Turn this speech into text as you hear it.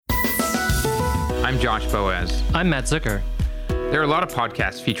I'm Josh Boaz. I'm Matt Zucker. There are a lot of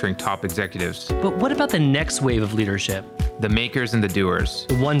podcasts featuring top executives. But what about the next wave of leadership? The makers and the doers.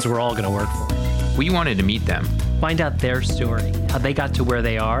 The ones we're all going to work for. We wanted to meet them. Find out their story, how they got to where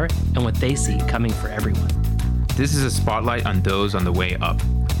they are, and what they see coming for everyone. This is a spotlight on those on the way up.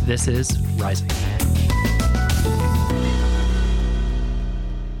 This is Rising.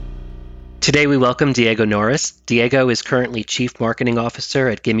 Today we welcome Diego Norris. Diego is currently Chief Marketing Officer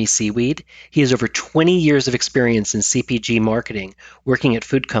at Gimme Seaweed. He has over 20 years of experience in CPG marketing, working at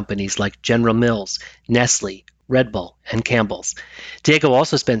food companies like General Mills, Nestle, Red Bull, and Campbell's. Diego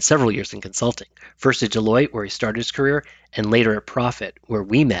also spent several years in consulting, first at Deloitte, where he started his career, and later at Profit, where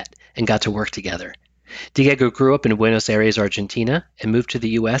we met and got to work together. Diego grew up in Buenos Aires, Argentina, and moved to the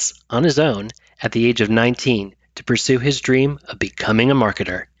U.S. on his own at the age of 19 to pursue his dream of becoming a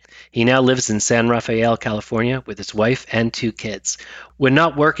marketer. He now lives in San Rafael, California, with his wife and 2 kids. When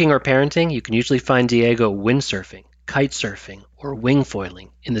not working or parenting, you can usually find Diego windsurfing, kite surfing, or wing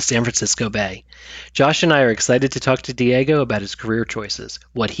foiling in the San Francisco Bay. Josh and I are excited to talk to Diego about his career choices,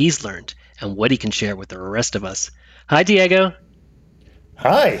 what he's learned, and what he can share with the rest of us. Hi, Diego.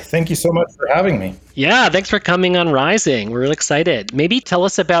 Hi, thank you so much for having me. Yeah, thanks for coming on Rising. We're really excited. Maybe tell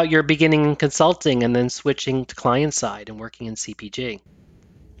us about your beginning in consulting and then switching to client side and working in CPG.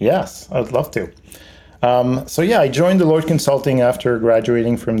 Yes, I'd love to. I joined Deloitte Consulting after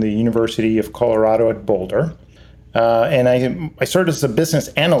graduating from the University of Colorado at Boulder. And I started as a business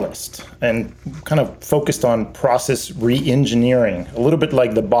analyst and kind of focused on process re-engineering, a little bit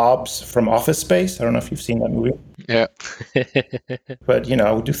like the Bobs from Office Space. I don't know if you've seen that movie. Yeah. But,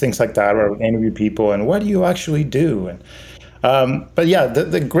 I would do things like that where I would interview people and what do you actually do? And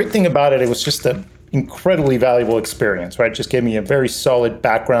the great thing about it was just an incredibly valuable experience, right? It just gave me a very solid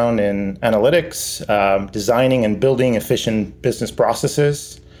background in analytics, designing and building efficient business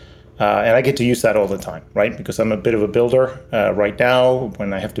processes. And I get to use that all the time, right? Because I'm a bit of a builder right now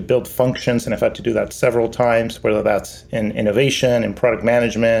when I have to build functions, and I've had to do that several times, whether that's in innovation, in product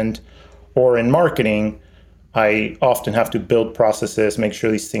management, or in marketing. I often have to build processes, make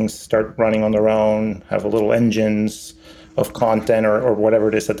sure these things start running on their own, have a little engines of content or whatever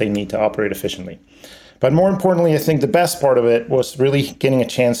it is that they need to operate efficiently. But more importantly, I think the best part of it was really getting a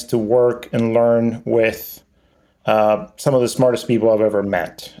chance to work and learn with some of the smartest people I've ever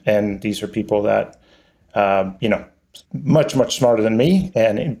met. And these are people that, much, much smarter than me.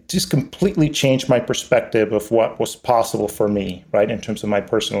 And it just completely changed my perspective of what was possible for me, right, in terms of my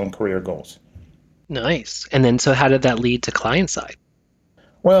personal and career goals. Nice. And then, so how did that lead to client side?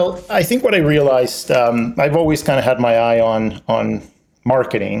 Well, I think what I realized, I've always kind of had my eye on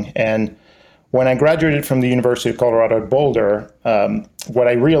marketing. And when I graduated from the University of Colorado at Boulder, what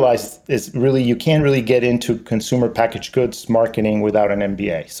I realized is really you can't really get into consumer packaged goods marketing without an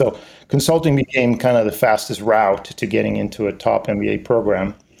MBA. So consulting became kind of the fastest route to getting into a top MBA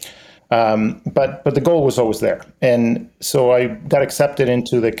program. But the goal was always there. And so I got accepted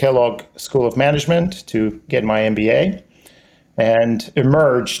into the Kellogg School of Management to get my MBA and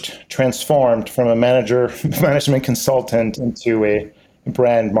transformed from a management consultant into a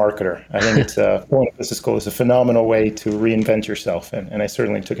brand marketer. I think it's going to business school is a phenomenal way to reinvent yourself. And I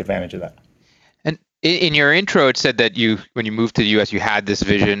certainly took advantage of that. And in your intro, it said that when you moved to the U.S., you had this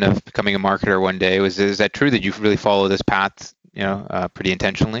vision of becoming a marketer one day. Is that true that you really follow this path, pretty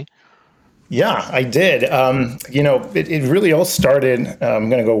intentionally? Yeah, I did. It really all started, I'm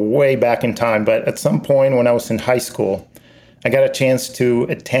going to go way back in time, but at some point when I was in high school, I got a chance to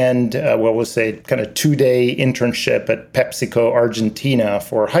attend what was a kind of 2-day internship at PepsiCo Argentina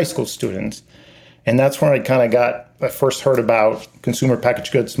for high school students. And that's when I first heard about consumer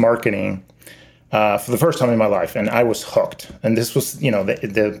packaged goods marketing for the first time in my life. And I was hooked. And this was,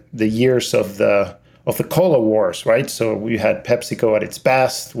 the years of the cola wars, right? So we had PepsiCo at its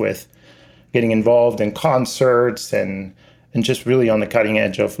best with getting involved in concerts and just really on the cutting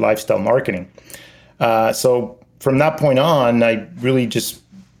edge of lifestyle marketing. So from that point on, I really just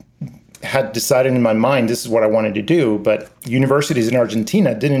had decided in my mind this is what I wanted to do. But universities in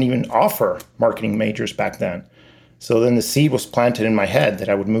Argentina didn't even offer marketing majors back then. So then the seed was planted in my head that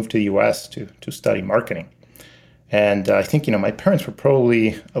I would move to the US to study marketing. And I think, my parents were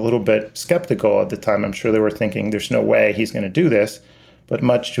probably a little bit skeptical at the time. I'm sure they were thinking there's no way he's going to do this. But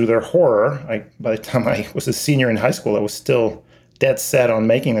much to their horror, by the time I was a senior in high school, I was still dead set on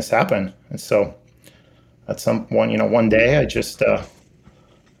making this happen. And so at some point, one day I just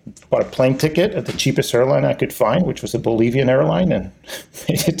bought a plane ticket at the cheapest airline I could find, which was a Bolivian airline, and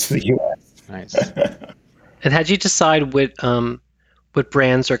made it to the U.S. Nice. And had you decide what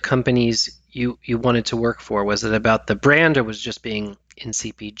brands or companies you wanted to work for? Was it about the brand, or was it just being in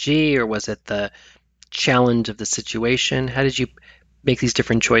CPG, or was it the challenge of the situation? How did you make these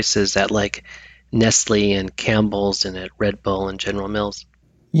different choices at like Nestle and Campbell's and at Red Bull and General Mills?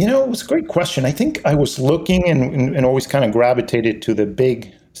 It was a great question. I think I was looking and always kind of gravitated to the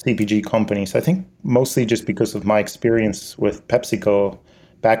big CPG companies. I think mostly just because of my experience with PepsiCo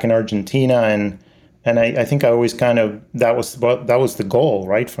back in Argentina, and I think I always kind of that was the goal,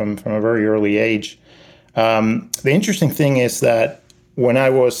 right, from a very early age. The interesting thing is that when I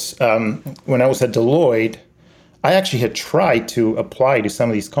was at Deloitte, I actually had tried to apply to some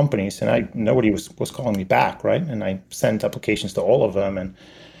of these companies, and nobody was calling me back, right? And I sent applications to all of them,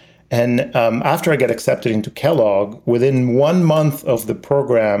 and after I got accepted into Kellogg, within 1 month of the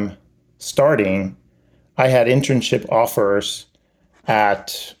program starting, I had internship offers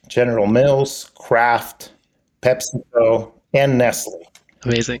at General Mills, Kraft, PepsiCo, and Nestle.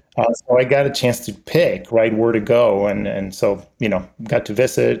 Amazing. So I got a chance to pick, right, where to go. And so, got to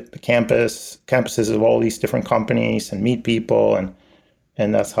visit the campuses of all these different companies and meet people.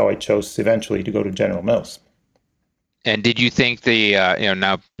 And that's how I chose eventually to go to General Mills. And did you think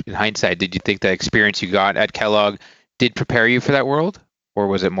now in hindsight, did you think the experience you got at Kellogg did prepare you for that world? Or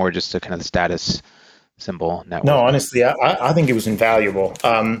was it more just a kind of status symbol network? No, honestly, I think it was invaluable.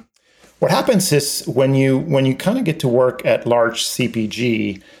 What happens is when you kind of get to work at large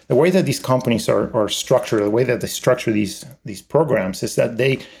CPG, the way that these companies are structured, the way that they structure these programs is that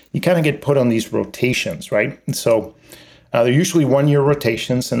you kind of get put on these rotations, right? And so they're usually 1-year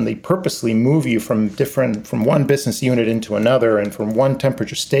rotations, and they purposely move you from one business unit into another, and from one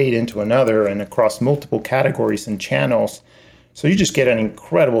temperature state into another, and across multiple categories and channels. So you just get an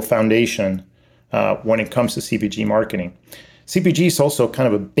incredible foundation when it comes to CPG marketing. CPG is also kind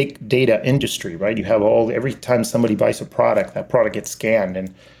of a big data industry, right? You have every time somebody buys a product, that product gets scanned,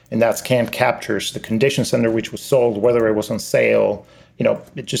 and that scan captures the conditions under which it was sold, whether it was on sale,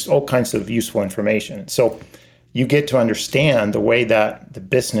 it's just all kinds of useful information. So you get to understand the way that the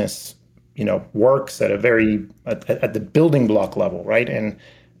business, works at the building block level, right?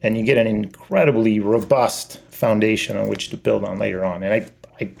 And you get an incredibly robust foundation on which to build on later on. And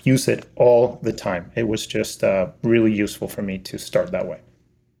I use it all the time. It was just really useful for me to start that way.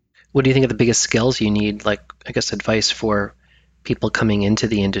 What do you think are the biggest skills you need, like, I guess, advice for people coming into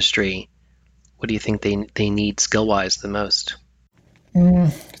the industry? What do you think they need skill-wise the most?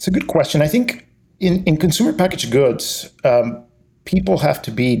 It's a good question. I think in consumer packaged goods, people have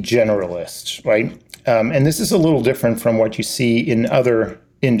to be generalists, right? And this is a little different from what you see in other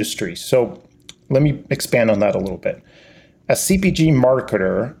industries. So let me expand on that a little bit. A CPG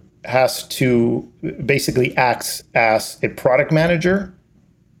marketer has to basically act as a product manager,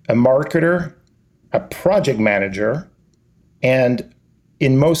 a marketer, a project manager, and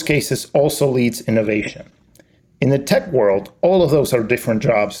in most cases also leads innovation. In the tech world, all of those are different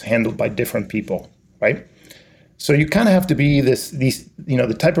jobs handled by different people, right? So you kind of have to be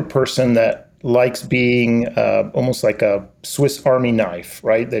the type of person that likes being almost like a Swiss Army knife,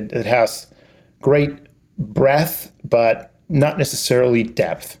 right? That has great breadth, but not necessarily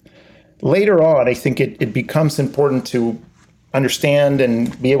depth. Later on, I think it becomes important to understand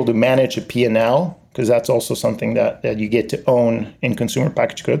and be able to manage a P&L, because that's also something that you get to own in consumer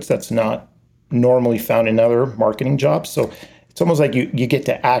packaged goods. That's not normally found in other marketing jobs. So it's almost like you get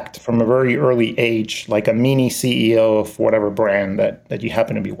to act from a very early age, like a mini CEO of whatever brand that you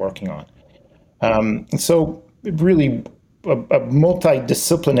happen to be working on. And so really a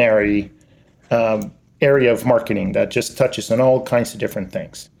multidisciplinary area of marketing that just touches on all kinds of different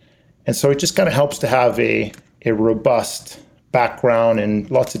things. And so it just kind of helps to have a robust background in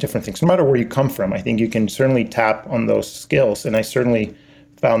lots of different things. No matter where you come from, I think you can certainly tap on those skills. And I certainly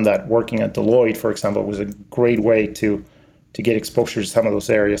found that working at Deloitte, for example, was a great way to get exposure to some of those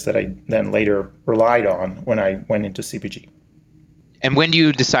areas that I then later relied on when I went into CPG. And when do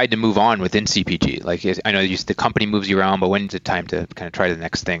you decide to move on within CPG? Like, I know the company moves you around, but when's it time to kind of try the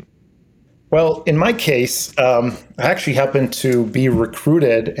next thing? Well, in my case, I actually happened to be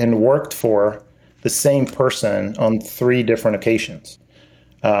recruited and worked for the same person on 3 different occasions.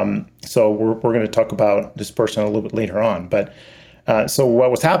 So we're going to talk about this person a little bit later on. But so what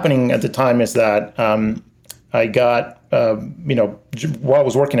was happening at the time is that I got, while I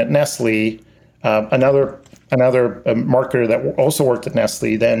was working at Nestle, another marketer that also worked at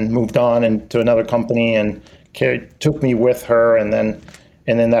Nestle then moved on into another company and took me with her, and then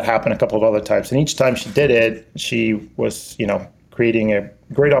that happened a couple of other times. And each time she did it, she was, creating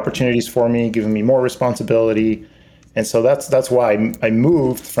great opportunities for me, giving me more responsibility. And so that's why I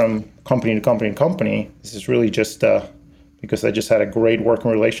moved from company to company to company. This is really just because I just had a great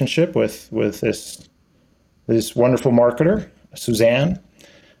working relationship with this wonderful marketer, Suzanne.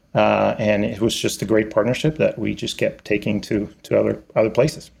 And it was just a great partnership that we just kept taking to other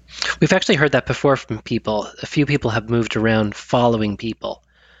places. We've actually heard that before from people. A few people have moved around following people,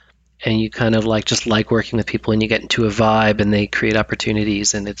 and you kind of just like working with people, and you get into a vibe, and they create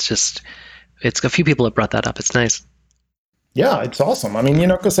opportunities, and it's a few people have brought that up. It's nice. Yeah, it's awesome. I mean,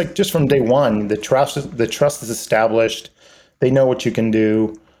 because just from day one, the trust is established. They know what you can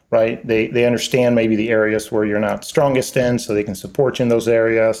do, right? They understand maybe the areas where you're not strongest in, so they can support you in those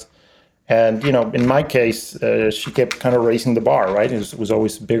areas. And in my case, she kept kind of raising the bar, right? It was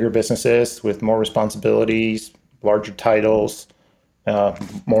always bigger businesses with more responsibilities, larger titles,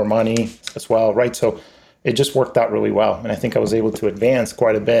 more money as well, right? So it just worked out really well, and I think I was able to advance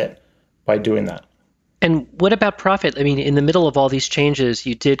quite a bit by doing that. And what about profit? I mean, in the middle of all these changes,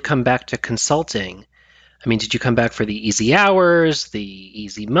 you did come back to consulting. I mean, did you come back for the easy hours, the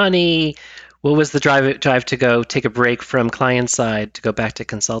easy money? What was the drive to go take a break from client side to go back to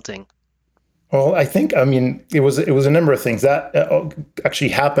consulting? Well, I mean, it was a number of things that actually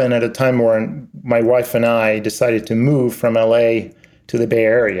happened at a time where my wife and I decided to move from LA to the Bay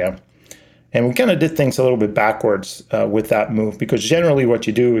Area. And we kind of did things a little bit backwards with that move, because generally what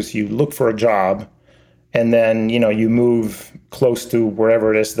you do is you look for a job, and then you move close to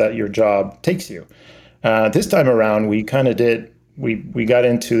wherever it is that your job takes you. This time around, we kind of did. We got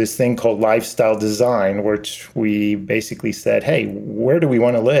into this thing called lifestyle design, which we basically said, hey, where do we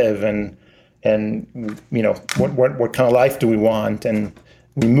want to live, and what kind of life do we want? And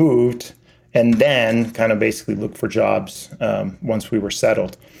we moved, and then kind of basically looked for jobs once we were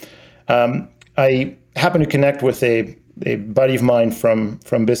settled. I happened to connect with a buddy of mine from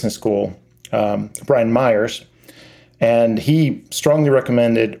business school, Brian Myers, and he strongly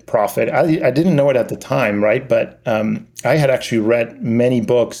recommended Profit. I didn't know it at the time, right? But I had actually read many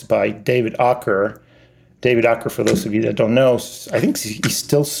books by David Ocker. David Ocker, for those of you that don't know, I think he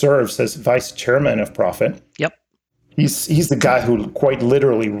still serves as vice chairman of Profit. Yep. He's the guy who quite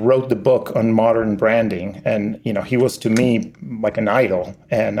literally wrote the book on modern branding, and he was to me like an idol.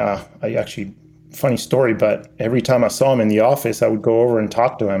 And I actually, funny story, but every time I saw him in the office, I would go over and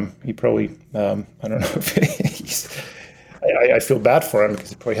talk to him. He probably, I don't know if I feel bad for him, because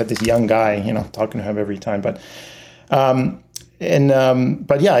he probably had this young guy, talking to him every time. But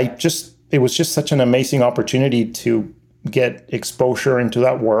yeah, it was just such an amazing opportunity to get exposure into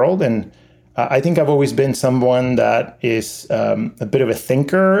that world. And I think I've always been someone that is a bit of a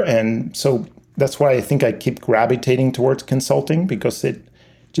thinker. And so that's why I think I keep gravitating towards consulting, because it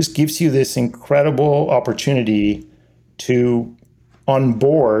just gives you this incredible opportunity to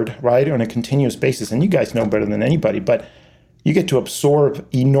onboard, right, on a continuous basis. And you guys know better than anybody, but you get to absorb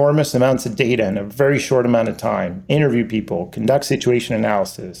enormous amounts of data in a very short amount of time, interview people, conduct situation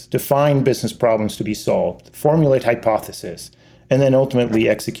analysis, define business problems to be solved, formulate hypotheses, and then ultimately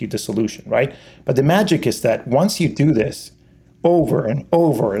execute the solution, right? But the magic is that once you do this over and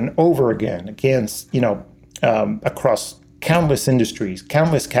over and over again across countless industries,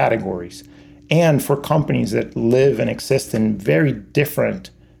 countless categories, and for companies that live and exist in very different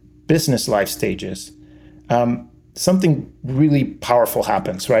business life stages, something really powerful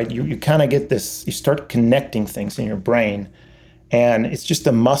happens, right? You kind of get this, you start connecting things in your brain, and it's just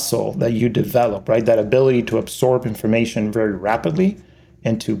a muscle that you develop, right? That ability to absorb information very rapidly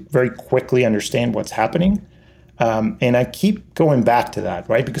and to very quickly understand what's happening. And I keep going back to that,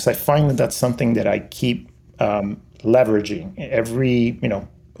 right? Because I find that that's something that I keep leveraging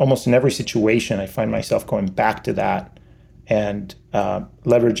almost in every situation. I find myself going back to that and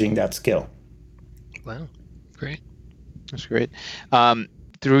leveraging that skill. Wow, great. That's great.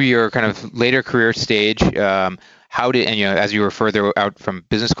 Through your kind of later career stage, as you were further out from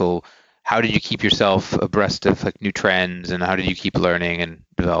business school, how did you keep yourself abreast of new trends, and how did you keep learning and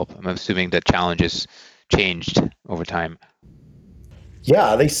develop? I'm assuming that challenges changed over time.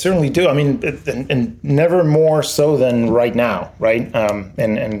 Yeah, they certainly do. I mean, and never more so than right now, right?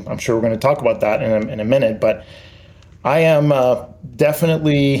 And I'm sure we're going to talk about that in a minute. But I am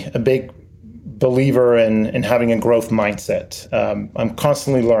definitely a big believer in having a growth mindset. I'm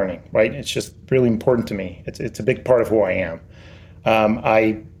constantly learning, right? It's just really important to me. It's a big part of who I am.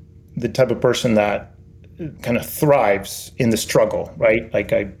 The type of person that kind of thrives in the struggle, right?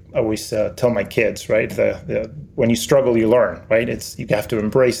 Like I always tell my kids, right? When you struggle, you learn, right? You have to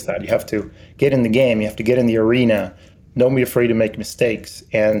embrace that. You have to get in the game. You have to get in the arena. Don't be afraid to make mistakes.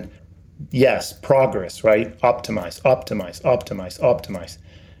 And yes, progress, right? Optimize.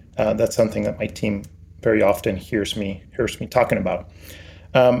 That's something that my team very often hears me talking about.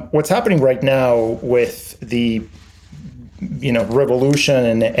 What's happening right now with the revolution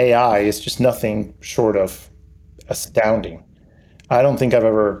in AI is just nothing short of astounding. I don't think I've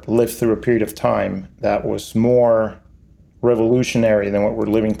ever lived through a period of time that was more revolutionary than what we're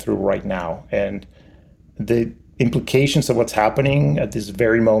living through right now. And the implications of what's happening at this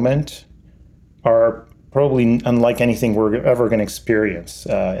very moment are probably unlike anything we're ever going to experience.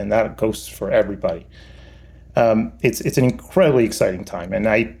 And that goes for everybody. It's an incredibly exciting time. And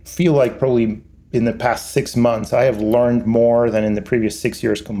I feel like probably in the past 6 months, I have learned more than in the previous 6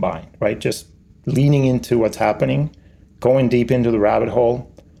 years combined, right? Just leaning into what's happening, going deep into the rabbit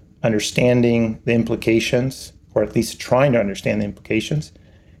hole, understanding the implications, or at least trying to understand the implications,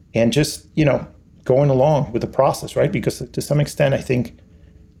 and just, going along with the process, right? Because to some extent, I think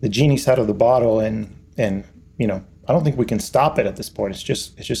the genie's out of the bottle, and I don't think we can stop it at this point. It's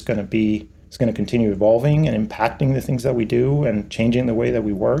just going to continue evolving and impacting the things that we do and changing the way that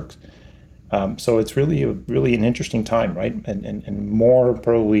we work. So it's really an interesting time, right? And more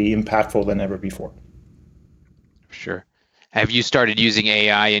probably impactful than ever before. Sure. Have you started using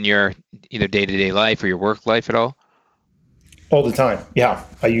AI in your either day-to-day life or your work life at all? All the time. Yeah,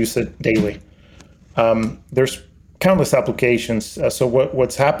 I use it daily. There's countless applications. So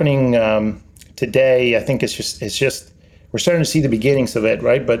what's happening today, I think it's just we're starting to see the beginnings of it,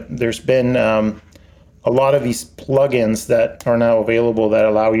 right? But there's been a lot of these plugins that are now available that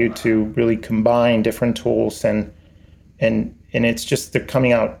allow you to really combine different tools, and it's just they're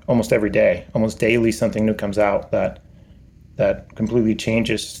coming out almost every day, almost daily. Something new comes out that completely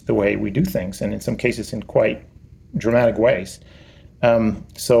changes the way we do things, and in some cases in quite dramatic ways.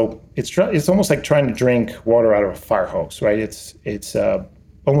 So it's almost like trying to drink water out of a fire hose, right? It's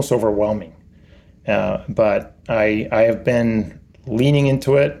almost overwhelming. But I have been leaning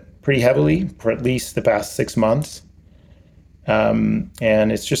into it pretty heavily for at least the past 6 months. And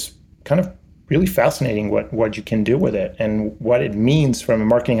it's just kind of really fascinating what you can do with it and what it means from a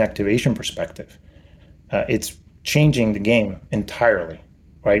marketing activation perspective. It's changing the game entirely,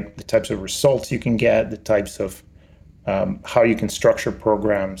 right? The types of results you can get, the types of how you can structure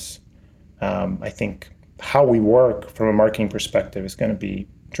programs. I think how we work from a marketing perspective is going to be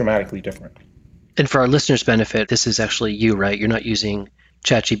dramatically different. And for our listeners' benefit, this is actually you, right? You're not using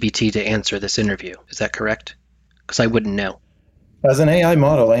ChatGPT to answer this interview. Is that correct? Because I wouldn't know. As an AI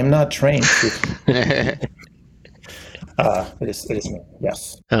model, I am not trained. It is me.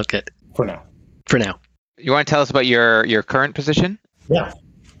 Yes. Oh, good. For now. For now. You want to tell us about your current position? Yeah.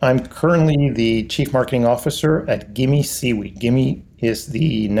 I'm currently the Chief Marketing Officer at Gimme Seaweed. Gimme is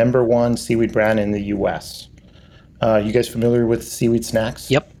the #1 seaweed brand in the U.S. You guys familiar with seaweed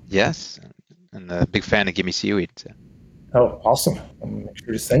snacks? Yep. Yes. I'm a big fan of Gimme Seaweed. So. Oh, awesome. I'll make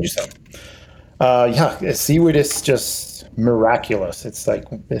sure to send you some. Yeah, seaweed is just miraculous. It's like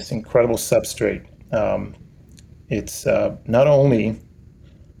this incredible substrate. It's not only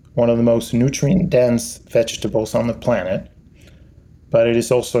one of the most nutrient-dense vegetables on the planet, but it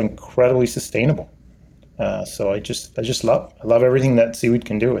is also incredibly sustainable. So I love everything that seaweed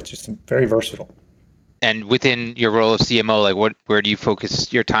can do. It's just very versatile. And within your role of CMO, like where do you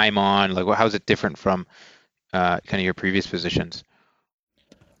focus your time on? Like, how is it different from kind of your previous positions?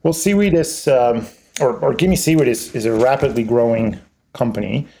 Well, seaweed is, or Gimme Seaweed is a rapidly growing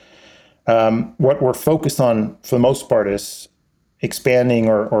company. What we're focused on for the most part is expanding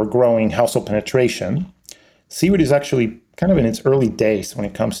or growing household penetration. Seaweed is actually kind of in its early days when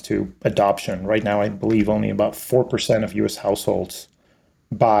it comes to adoption. Right now, I believe only about 4% of US households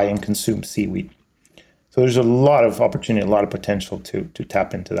buy and consume seaweed. So there's a lot of opportunity, a lot of potential to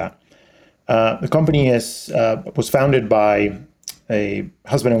tap into that. The company was founded by a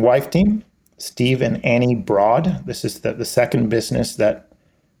husband and wife team, Steve and Annie Broad. This is the second business that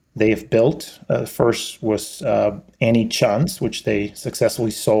they have built. First was Annie Chun's, which they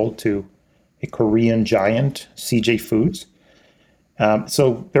successfully sold to a Korean giant, CJ Foods.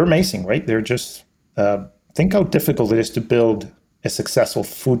 So they're amazing, right? They're just, think how difficult it is to build a successful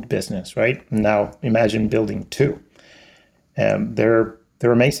food business, right? Now imagine building two. They're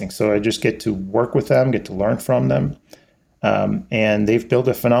amazing. So I just get to work with them, get to learn from them. And they've built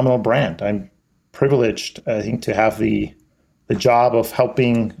a phenomenal brand. I'm privileged, I think, to have the job of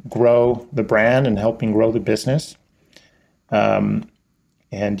helping grow the brand and helping grow the business. And,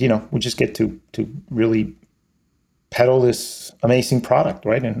 we just get to really peddle this amazing product,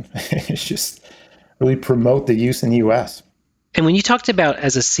 right? And it's just really promote the use in the US. And when you talked about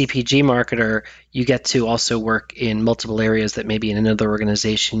as a CPG marketer, you get to also work in multiple areas that maybe in another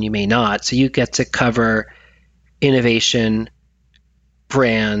organization you may not. So you get to cover innovation,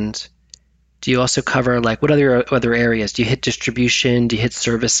 brand. Do you also cover like what other areas? Do you hit distribution? Do you hit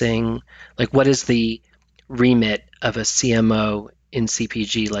servicing? Like what is the remit of a CMO in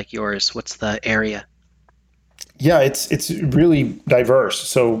CPG like yours? What's the area? Yeah, it's really diverse.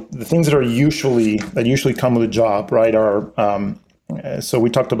 So the things that usually come with a job, right, are so we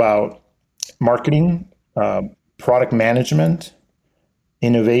talked about marketing, uh, product management,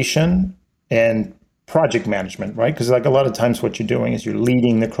 innovation, and project management, right? Because like a lot of times, what you're doing is you're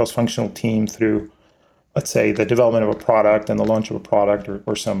leading the cross-functional team through, let's say, the development of a product and the launch of a product,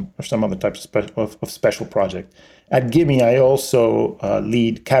 or some other types of special project. At Gimme, I also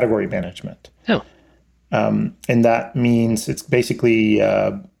lead category management. Oh, And that means it's basically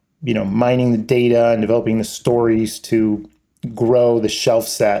mining the data and developing the stories to grow the shelf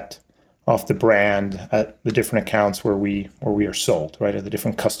set of the brand at the different accounts where we are sold, right, at the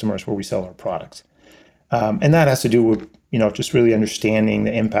different customers where we sell our products. And that has to do with just really understanding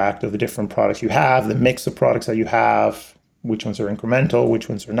the impact of the different products you have, the mix of products that you have, which ones are incremental, which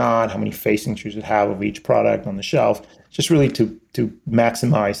ones are not, how many facings you should have of each product on the shelf, just really to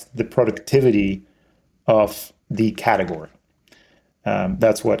maximize the productivity of the category.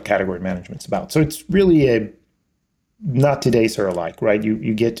 That's what category management's about. So it's really not today's are alike, right?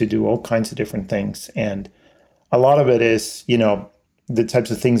 You get to do all kinds of different things, and a lot of it is the types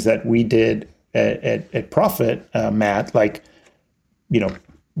of things that we did at Profit, Matt, like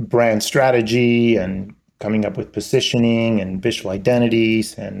brand strategy and coming up with positioning and visual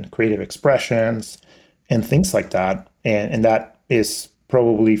identities and creative expressions and things like that. And that is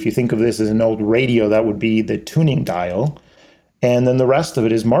probably, if you think of this as an old radio, that would be the tuning dial. And then the rest of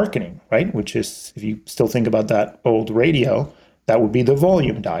it is marketing, right? Which is, if you still think about that old radio, that would be the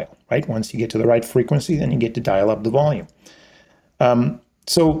volume dial, right? Once you get to the right frequency, then you get to dial up the volume.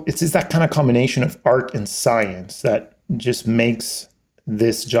 So it's that kind of combination of art and science that just makes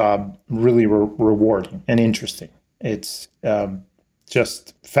this job really rewarding and interesting. It's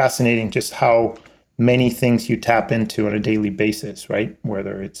just fascinating just how many things you tap into on a daily basis, right?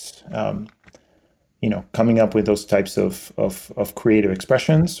 Whether it's coming up with those types of creative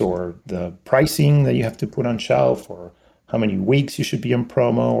expressions, or the pricing that you have to put on shelf, or how many weeks you should be in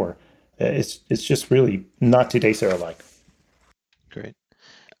promo, or it's just really not today's era alike. Great.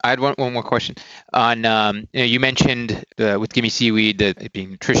 I had one more question on you mentioned with Gimme Seaweed that it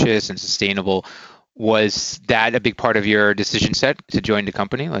being nutritious and sustainable. Was that a big part of your decision set to join the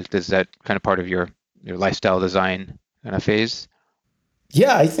company? Like, is that kind of part of your lifestyle design kind of phase?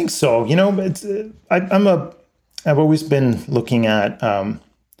 Yeah, I think so. It's I've always been looking at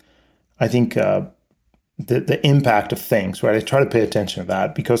I think the impact of things, right? I try to pay attention to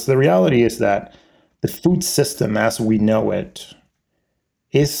that, because the reality is that the food system as we know it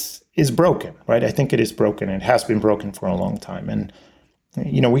is broken, right? I think it is broken. It has been broken for a long time, and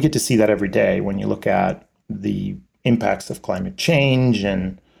we get to see that every day when you look at the impacts of climate change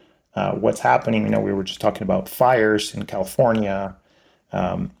and what's happening. We were just talking about fires in California.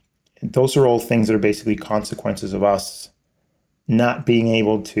 Those are all things that are basically consequences of us not being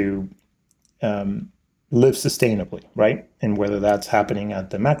able to live sustainably, right? And whether that's happening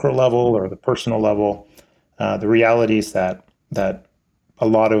at the macro level or the personal level, the reality is that a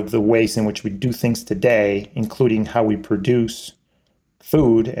lot of the ways in which we do things today, including how we produce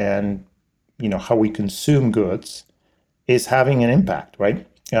food and how we consume goods, is having an impact, right?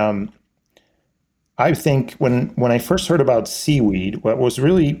 I think when I first heard about seaweed, what was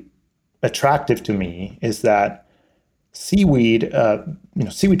really attractive to me is that seaweed,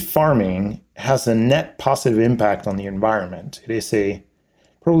 seaweed farming has a net positive impact on the environment. It is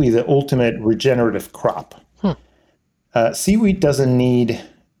probably the ultimate regenerative crop. Seaweed doesn't need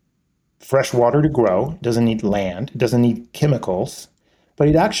fresh water to grow, it doesn't need land, it doesn't need chemicals, but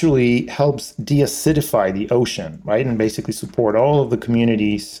it actually helps deacidify the ocean, right? And basically support all of the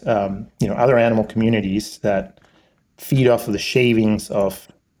communities, other animal communities that feed off of the shavings of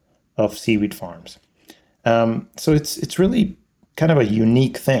seaweed farms. So it's really kind of a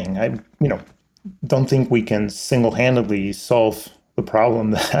unique thing. I don't think we can single-handedly solve the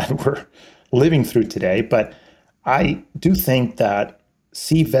problem that we're living through today, but I do think that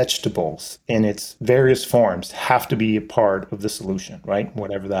sea vegetables in its various forms have to be a part of the solution, right?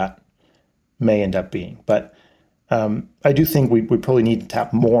 Whatever that may end up being. But I do think we probably need to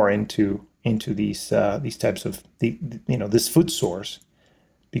tap more into these types of this food source,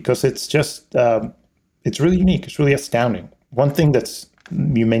 because it's just it's really unique. It's really astounding. One thing that's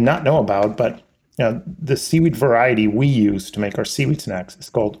you may not know about, but the seaweed variety we use to make our seaweed snacks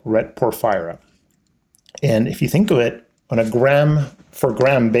is called red porphyra. And if you think of it on a gram for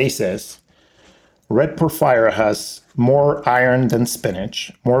gram basis, red porphyra has more iron than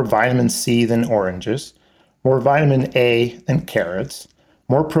spinach, more vitamin C than oranges, more vitamin A than carrots,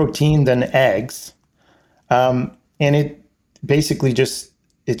 more protein than eggs. And it basically just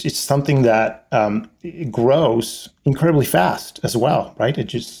it's something that it grows incredibly fast as well, right? It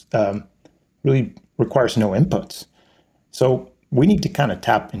just really requires no inputs. So we need to kind of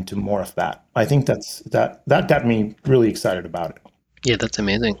tap into more of that. I think that got me really excited about it. Yeah, that's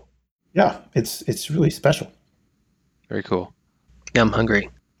amazing. Yeah, it's really special. Very cool. Yeah, I'm hungry.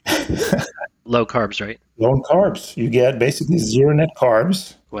 Low carbs, right? Low in carbs. You get basically zero net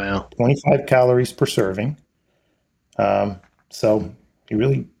carbs, Wow. 25 calories per serving. So you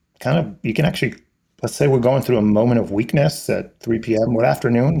really you can actually, let's say we're going through a moment of weakness at 3 p.m. What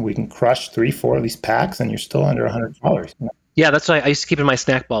afternoon, we can crush 3, 4 of these packs and you're still under 100 calories. Yeah, that's what I used to keep in my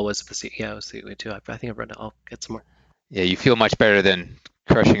snack ball was the yeah, it was seaweed too. I think I'll get some more. Yeah, you feel much better than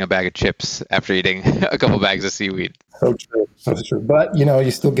crushing a bag of chips after eating a couple bags of seaweed. So true. So true. But,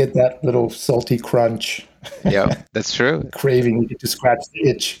 you still get that little salty crunch. Yeah, that's true. Craving, you get to scratch the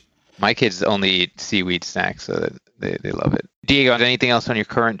itch. My kids only eat seaweed snacks, so they love it. Diego, anything else on your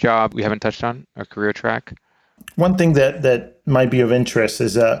current job we haven't touched on, or career track? One thing that might be of interest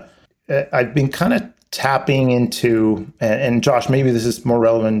is I've been kind of tapping into, and Josh, maybe this is more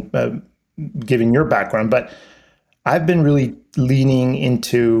relevant given your background, but I've been really leaning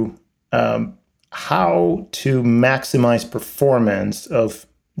into how to maximize performance of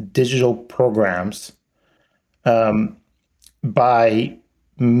digital programs by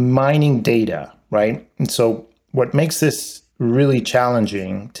mining data, right? And so what makes this really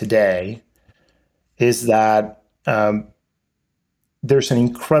challenging today is that there's an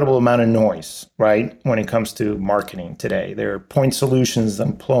incredible amount of noise, right, when it comes to marketing today. There are point solutions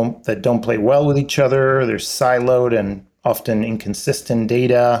that don't play well with each other. There's siloed and often inconsistent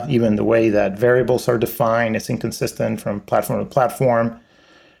data. Even the way that variables are defined is inconsistent from platform to platform.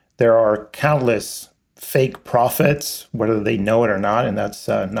 There are countless fake profits, whether they know it or not, and that's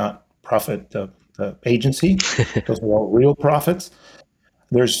not profit the agency. Those are all real profits.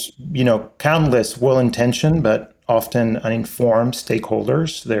 There's, countless well-intentioned but often uninformed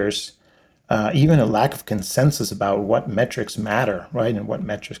stakeholders. There's even a lack of consensus about what metrics matter, right, and what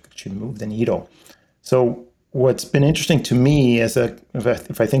metrics should move the needle. So what's been interesting to me is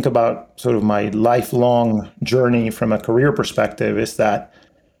if I think about sort of my lifelong journey from a career perspective, is that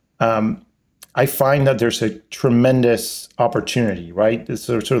I find that there's a tremendous opportunity, right?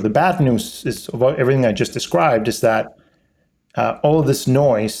 So sort of the bad news is about everything I just described is that all of this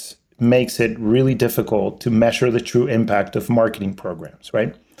noise makes it really difficult to measure the true impact of marketing programs,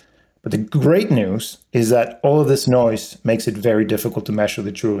 right? But the great news is that all of this noise makes it very difficult to measure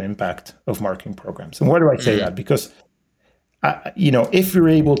the true impact of marketing programs. And why do I say that? Because, if you're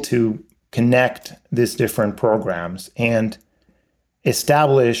able to connect these different programs and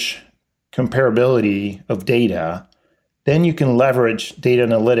establish comparability of data, then you can leverage data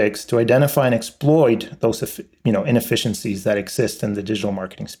analytics to identify and exploit those inefficiencies that exist in the digital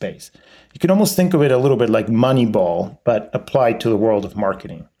marketing space. You can almost think of it a little bit like Moneyball, but applied to the world of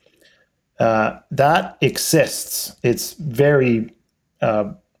marketing. That exists. It's very,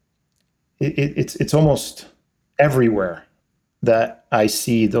 it's almost everywhere that I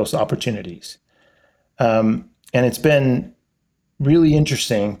see those opportunities. And it's been really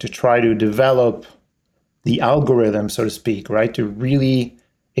interesting to try to develop the algorithm, so to speak, right, to really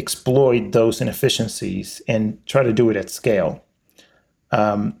exploit those inefficiencies and try to do it at scale.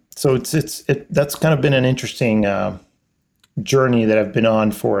 So that's kind of been an interesting journey that I've been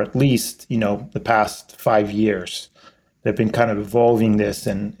on for at least the past 5 years. I've been kind of evolving this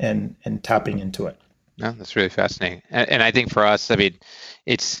and tapping into it. No, that's really fascinating. And I think for us, I mean,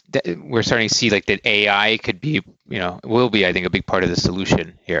 we're starting to see like that AI could be, will be, I think, a big part of the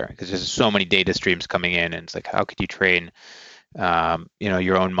solution here, because there's so many data streams coming in, and it's like, how could you train,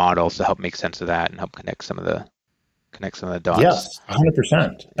 your own models to help make sense of that and help connect some of the dots? Yes,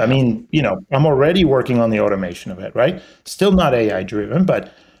 100%. I mean, I'm already working on the automation of it, right? Still not AI driven,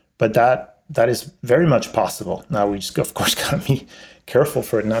 but that is very much possible. Now we just, of course, got to be careful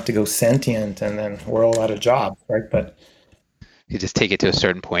for it not to go sentient, and then we're all out of jobs, right? But you just take it to a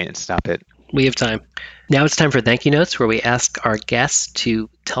certain point and stop it. We have time. Now it's time for thank you notes, where we ask our guests to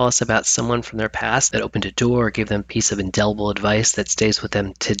tell us about someone from their past that opened a door or gave them a piece of indelible advice that stays with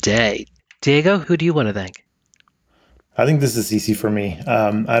them today. Diego, who do you want to thank? I think this is easy for me.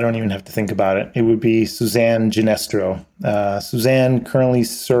 I don't even have to think about it. It would be Suzanne Ginestro. Suzanne currently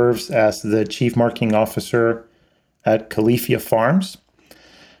serves as the Chief Marketing Officer at Califia Farms.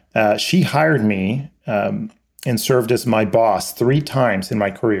 She hired me and served as my boss 3 times in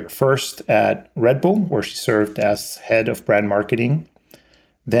my career. First at Red Bull, where she served as head of brand marketing.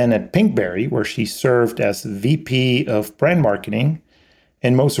 Then at Pinkberry, where she served as VP of brand marketing.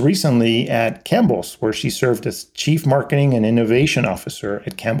 and most recently at Campbell's, where she served as Chief Marketing and Innovation Officer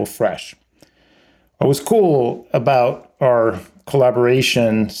at Campbell Fresh. What was cool about our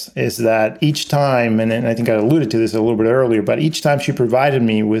collaborations is that each time, and I think I alluded to this a little bit earlier, but each time she provided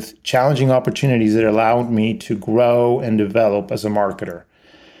me with challenging opportunities that allowed me to grow and develop as a marketer.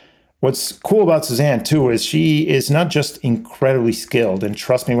 What's cool about Suzanne, too, is she is not just incredibly skilled, and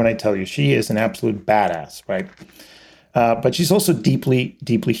trust me when I tell you, she is an absolute badass, right? But she's also deeply,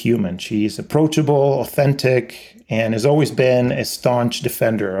 deeply human. She's approachable, authentic, and has always been a staunch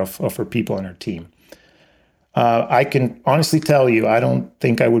defender of her people and her team. I can honestly tell you, I don't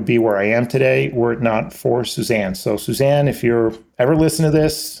think I would be where I am today were it not for Suzanne. So Suzanne, if you're ever listening to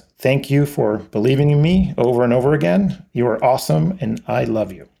this, thank you for believing in me over and over again. You are awesome, and I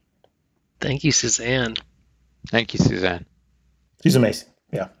love you. Thank you, Suzanne. Thank you, Suzanne. She's amazing.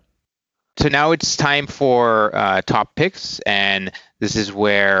 Yeah. So now it's time for top picks, and this is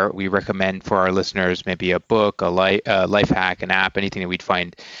where we recommend for our listeners maybe a book, a life hack, an app, anything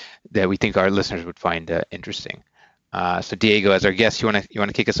that we think our listeners would find interesting. So Diego, as our guest, you want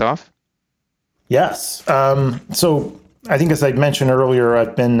to kick us off? Yes. So I think, as I mentioned earlier,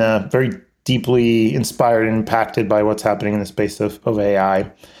 I've been very deeply inspired and impacted by what's happening in the space of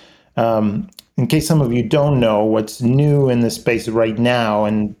AI. In case some of you don't know, what's new in this space right now,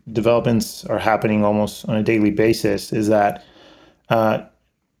 and developments are happening almost on a daily basis, is that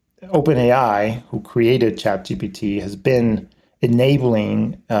OpenAI, who created ChatGPT, has been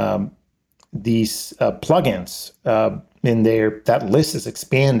enabling these plugins in that list is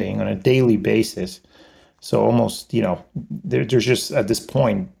expanding on a daily basis. So almost, there's just at this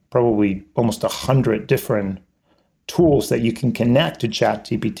point probably almost 100 different tools that you can connect to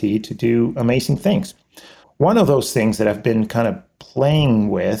ChatGPT to do amazing things. One of those things that I've been kind of playing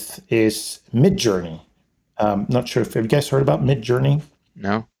with is Midjourney. Not sure if have you guys heard about Midjourney?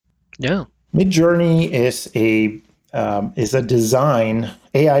 No. Midjourney is a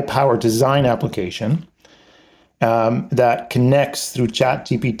AI-powered design application that connects through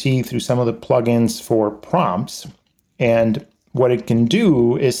ChatGPT through some of the plugins for prompts. And what it can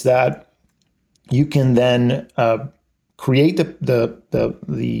do is that you can then create the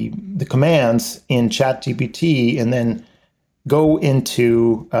commands in ChatGPT and then go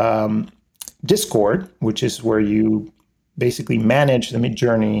into Discord, which is where you basically manage the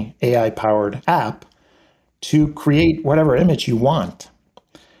Midjourney AI-powered app, to create whatever image you want.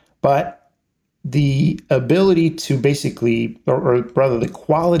 But the ability to basically, or rather the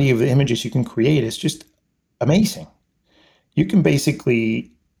quality of the images you can create is just amazing. You can basically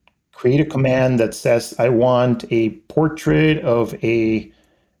create a command that says, I want a portrait of a,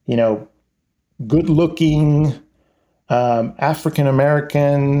 good-looking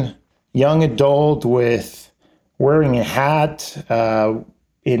African-American young adult with wearing a hat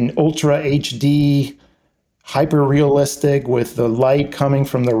in ultra HD, hyper realistic, with the light coming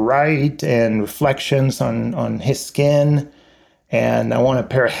from the right and reflections on his skin. And I want a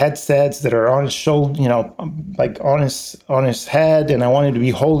pair of headsets that are on his shoulder, like on his head. And I want him to be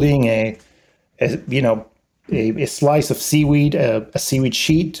holding a slice of seaweed, a seaweed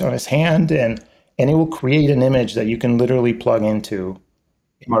sheet on his hand, and it will create an image that you can literally plug into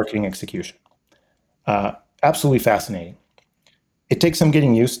marketing execution. Absolutely fascinating. It takes some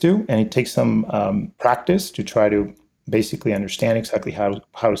getting used to, and it takes some practice to try to basically understand exactly how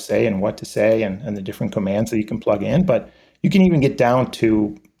to say and what to say and the different commands that you can plug in. But you can even get down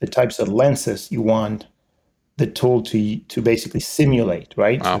to the types of lenses you want the tool to basically simulate,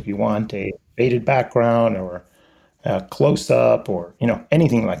 right? Wow. So if you want a faded background or a close-up or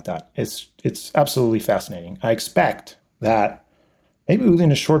anything like that, it's absolutely fascinating. I expect that maybe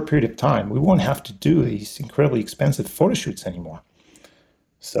within a short period of time, we won't have to do these incredibly expensive photo shoots anymore.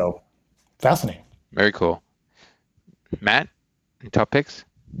 So fascinating. Very cool. Matt, any top picks?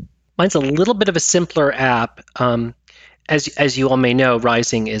 Mine's a little bit of a simpler app. As you all may know,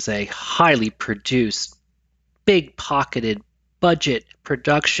 Rising is a highly produced, big-pocketed budget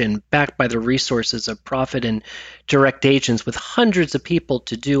production backed by the resources of profit and direct agents with hundreds of people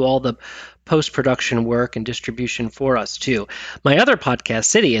to do all the post-production work and distribution for us too. My other podcast,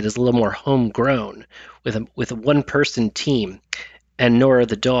 City, it is a little more homegrown with a one-person team and Nora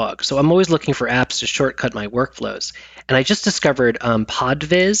the dog. So I'm always looking for apps to shortcut my workflows. And I just discovered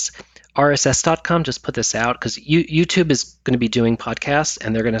Podviz. RSS.com just put this out because YouTube is going to be doing podcasts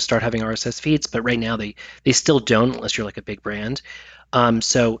and they're going to start having RSS feeds, but right now they still don't unless you're like a big brand.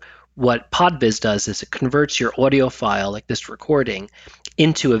 So what Podviz does is it converts your audio file, like this recording,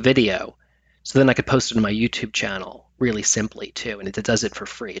 into a video. So then I could post it on my YouTube channel really simply too, and it does it for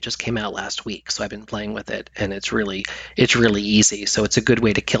free. It just came out last week, so I've been playing with it, and it's really easy. So it's a good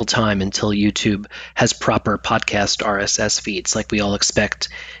way to kill time until YouTube has proper podcast RSS feeds, like we all expect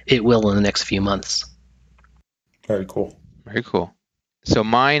it will in the next few months. Very cool. Very cool. So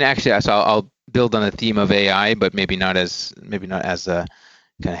mine actually, so I'll build on the theme of AI, but maybe not as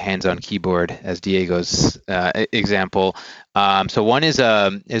kind of hands-on keyboard as Diego's example. So one is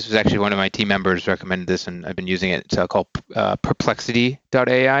this was actually one of my team members recommended this, and I've been using it. It's called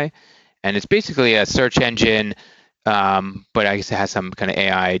Perplexity.ai, and it's basically a search engine, but I guess it has some kind of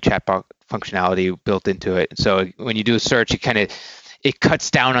AI chatbot functionality built into it. So when you do a search, it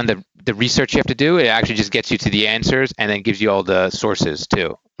cuts down on the research you have to do. It actually just gets you to the answers and then gives you all the sources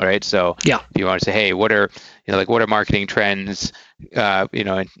too, right? So yeah, if you want to say, hey, what are marketing trends, and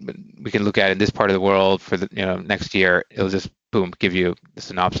we can look at in this part of the world for the next year, it'll just boom give you the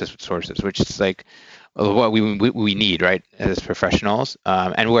synopsis with sources, which is like what we need, right, as professionals.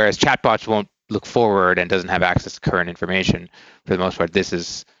 And whereas chatbots won't look forward and doesn't have access to current information for the most part, this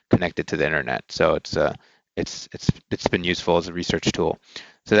is connected to the internet, so it's been useful as a research tool.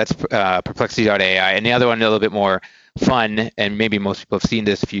 So that's Perplexity.ai, and the other one a little bit more fun, and maybe most people have seen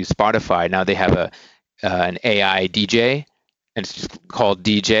this if you use Spotify. Now they have an AI DJ, and it's just called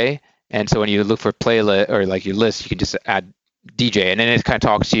DJ. And so when you look for playlist or like your list, you can just add DJ, and then it kind of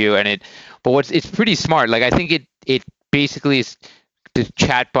talks to you. It's pretty smart. Like I think it basically is the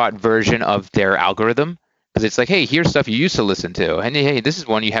chatbot version of their algorithm, because it's like, hey, here's stuff you used to listen to, and hey, this is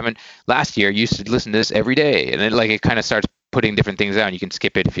one you haven't last year. You used to listen to this every day, and it kind of starts putting different things out. You can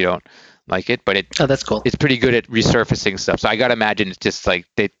skip it if you don't like it, but that's cool. It's pretty good at resurfacing stuff. So I gotta imagine it's just like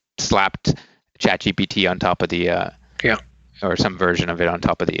they slapped ChatGPT on top of the or some version of it on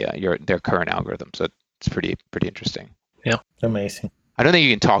top of their current algorithm. So it's pretty interesting. Yeah, amazing. I don't think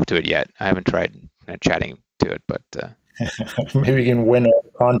you can talk to it yet. I haven't tried chatting to it, but maybe you can win a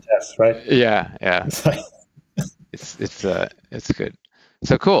contest, right? Yeah. It's good.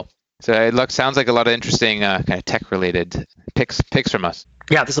 So cool. So it sounds like a lot of interesting kind of tech related picks from us.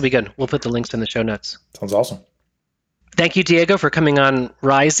 Yeah, this will be good. We'll put the links in the show notes. Sounds awesome. Thank you, Diego, for coming on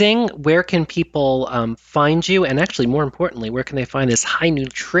Rising. Where can people find you? And actually, more importantly, where can they find this high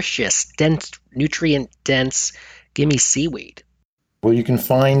nutrient dense Gimme Seaweed? Well, you can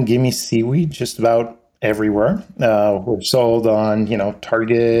find Gimme Seaweed just about everywhere. We're sold on,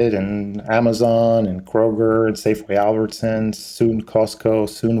 Target and Amazon and Kroger and Safeway Albertsons, soon Costco,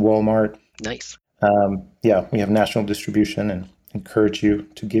 soon Walmart. Nice. We have national distribution and encourage you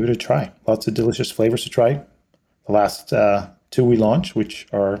to give it a try. Lots of delicious flavors to try. The last two we launched, which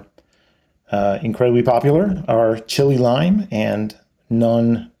are incredibly popular, are chili lime and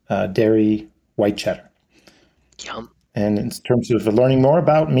non-dairy white cheddar. Yum. And in terms of learning more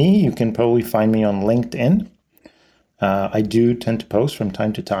about me, you can probably find me on LinkedIn. I do tend to post from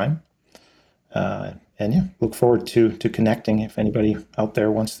time to time. Look forward to connecting if anybody out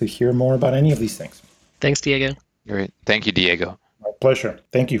there wants to hear more about any of these things. Thanks, Diego. Great. Thank you, Diego. My pleasure.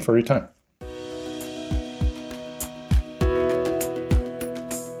 Thank you for your time.